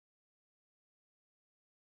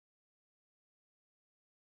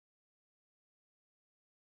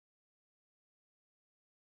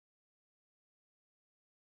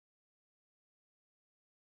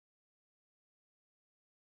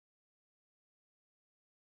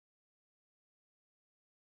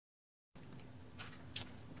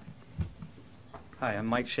Hi, I'm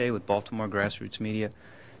Mike Shea with Baltimore Grassroots Media.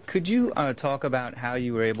 Could you talk about how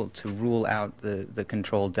you were able to rule out the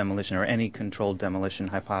controlled demolition or any controlled demolition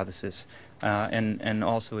hypothesis, and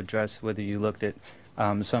also address whether you looked at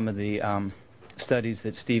some of the studies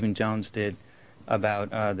that Stephen Jones did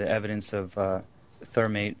about the evidence of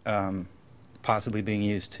thermate possibly being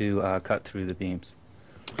used to cut through the beams?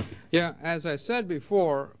 Yeah, as I said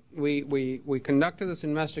before, we conducted this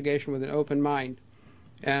investigation with an open mind,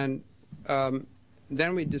 and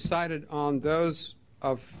then we decided on those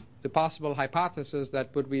of the possible hypotheses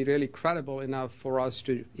that would be really credible enough for us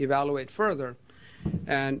to evaluate further.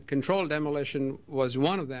 And controlled demolition was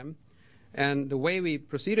one of them. And the way we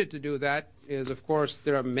proceeded to do that is, of course,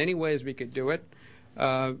 there are many ways we could do it.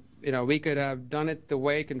 We could have done it the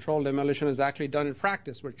way controlled demolition is actually done in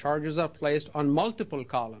practice, where charges are placed on multiple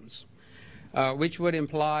columns, which would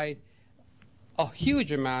imply a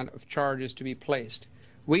huge amount of charges to be placed.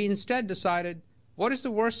 We instead decided, what is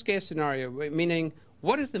the worst case scenario? Meaning,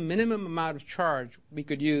 what is the minimum amount of charge we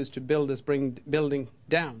could use to build this building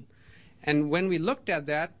down? And when we looked at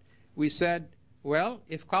that, we said, well,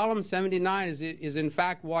 if column 79 is in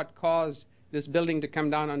fact what caused this building to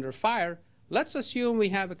come down under fire, let's assume we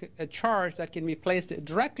have a charge that can be placed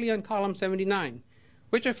directly on column 79,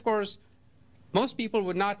 which of course most people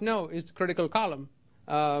would not know is the critical column,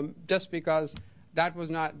 just because that was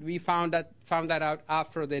not, we found that out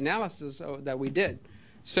after the analysis that we did.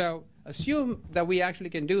 So assume that we actually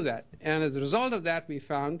can do that. And as a result of that, we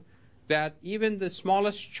found that even the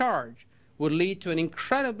smallest charge would lead to an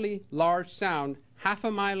incredibly large sound half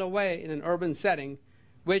a mile away in an urban setting,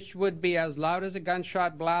 which would be as loud as a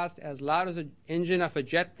gunshot blast, as loud as an engine of a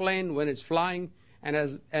jet plane when it's flying,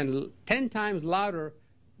 and 10 times louder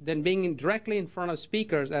than being directly in front of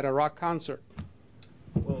speakers at a rock concert.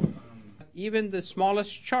 Even the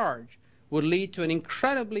smallest charge would lead to an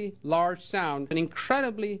incredibly large sound, They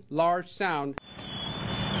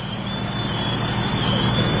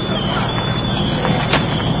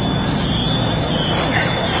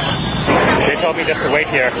told me just to wait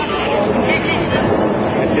here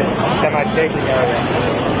at this semi-staging area.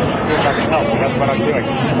 See if I can help. That's what I'm doing.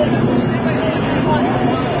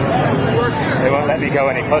 They won't let me go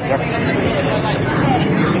any closer.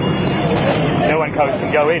 No one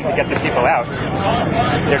can go in to get the people out.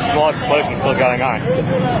 There's small explosions still going on.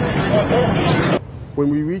 When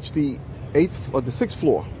we reached the 6th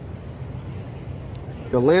floor,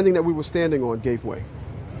 the landing that we were standing on gave way.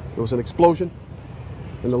 There was an explosion,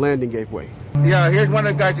 and the landing gave way. Yeah, here's one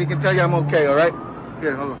of the guys who can tell you I'm okay, all right?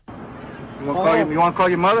 Here, hold on. You want to call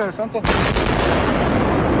your mother or something?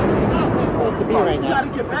 To be right now. You gotta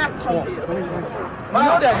get back from here. I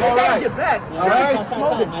know that, all right. Get back. All right.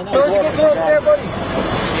 Where'd you get close there, buddy?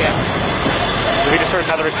 Yeah. We just heard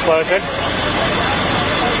another explosion.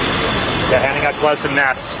 They're handing out gloves and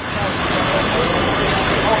masks.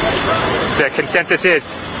 The consensus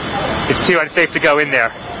is it's too unsafe to go in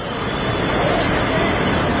there.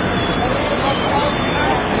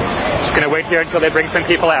 Just going to wait here until they bring some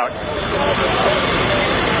people out.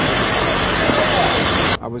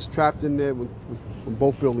 I was trapped in there when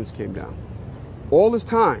both buildings came down. All this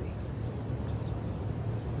time,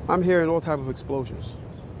 I'm hearing all type of explosions.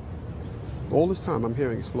 All this time, I'm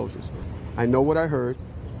hearing explosions. I know what I heard.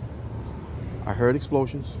 I heard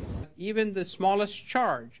explosions. Even the smallest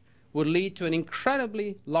charge would lead to an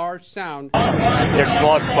incredibly large sound. There's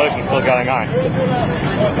small explosions still going on.